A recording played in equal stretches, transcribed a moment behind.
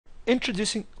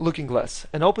Introducing Looking Glass,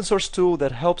 an open source tool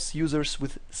that helps users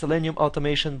with Selenium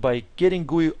automation by getting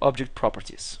GUI object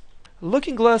properties.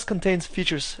 Looking Glass contains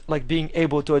features like being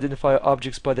able to identify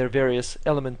objects by their various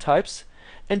element types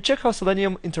and check how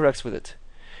Selenium interacts with it.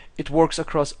 It works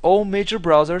across all major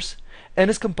browsers and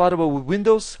is compatible with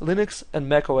Windows, Linux, and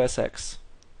Mac OS X.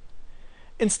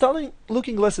 Installing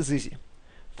Looking Glass is easy.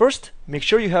 First, make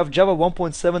sure you have Java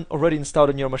 1.7 already installed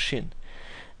on your machine.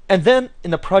 And then,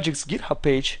 in the project's GitHub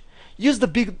page, use the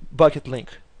big bucket link,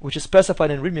 which is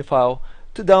specified in README file,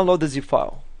 to download the zip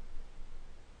file.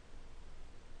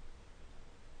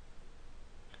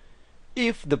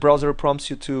 If the browser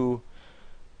prompts you to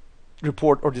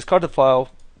report or discard the file,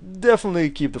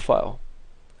 definitely keep the file.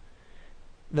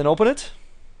 Then open it,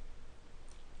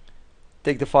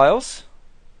 take the files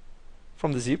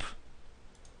from the zip,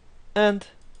 and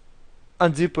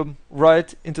unzip them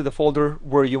right into the folder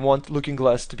where you want Looking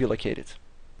Glass to be located.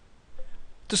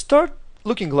 To start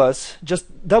Looking Glass,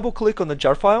 just double-click on the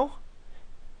jar file,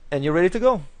 and you're ready to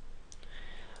go.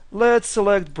 Let's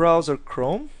select browser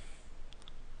Chrome,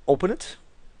 open it,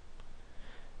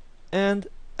 and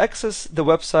access the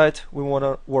website we want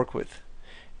to work with.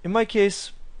 In my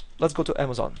case, let's go to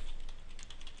Amazon.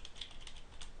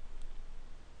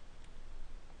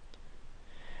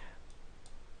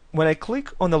 When I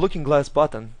click on the Looking Glass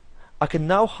button, I can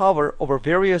now hover over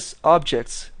various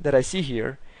objects that I see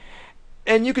here,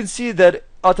 and you can see that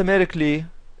automatically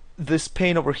this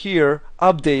pane over here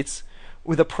updates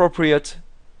with appropriate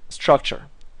structure.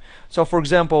 So for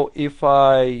example, if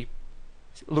I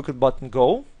look at button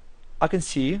Go, I can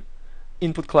see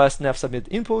input class nav submit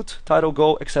input, title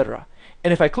Go, etc.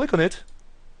 And if I click on it,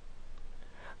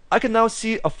 I can now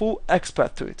see a full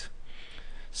XPath to it.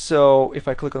 So if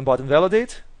I click on button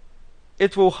validate,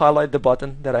 it will highlight the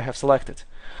button that I have selected.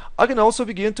 I can also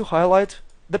begin to highlight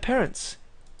the parents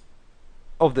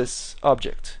of this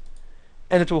object,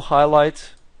 and it will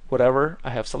highlight whatever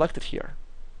I have selected here.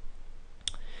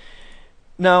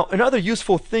 Now, another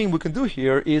useful thing we can do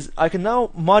here is I can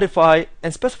now modify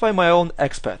and specify my own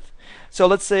XPath. So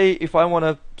let's say if I want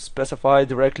to specify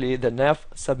directly the nav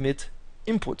submit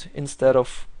input instead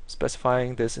of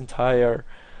specifying this entire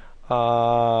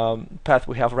path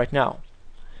we have right now.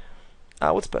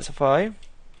 I would specify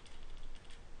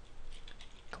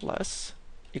class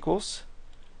equals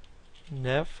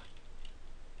nav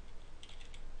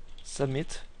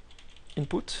submit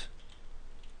input.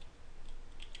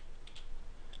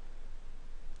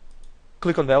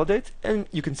 Click on validate, and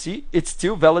you can see it's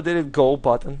still validated Go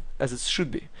button as it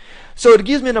should be. So it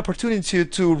gives me an opportunity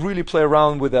to really play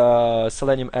around with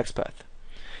Selenium XPath.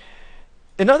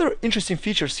 Another interesting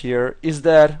features here is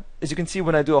that, as you can see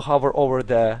when I do a hover over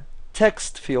the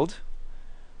text field,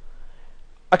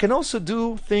 I can also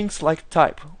do things like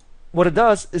type. What it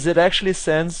does is it actually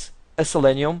sends a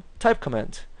Selenium type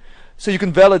command. So you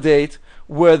can validate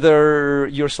whether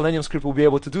your Selenium script will be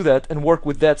able to do that and work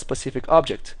with that specific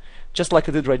object, just like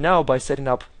I did right now by setting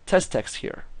up test text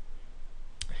here.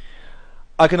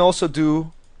 I can also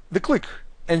do the click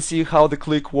and see how the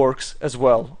click works as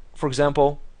well. For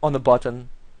example, on the button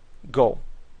Go.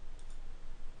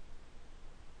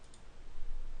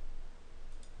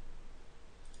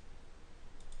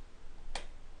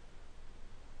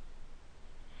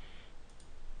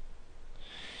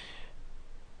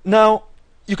 Now,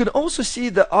 you can also see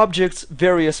the object's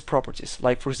various properties.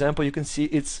 Like, for example, you can see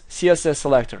its CSS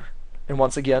selector. And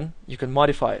once again, you can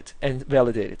modify it and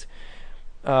validate it.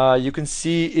 You can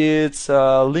see its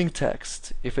link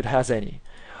text, if it has any,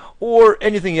 or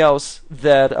anything else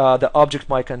that the object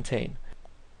might contain.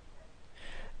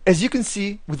 As you can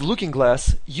see, with Looking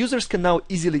Glass, users can now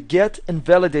easily get and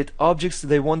validate objects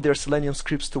they want their Selenium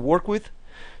scripts to work with.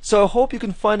 So I hope you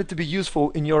can find it to be useful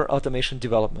in your automation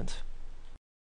development.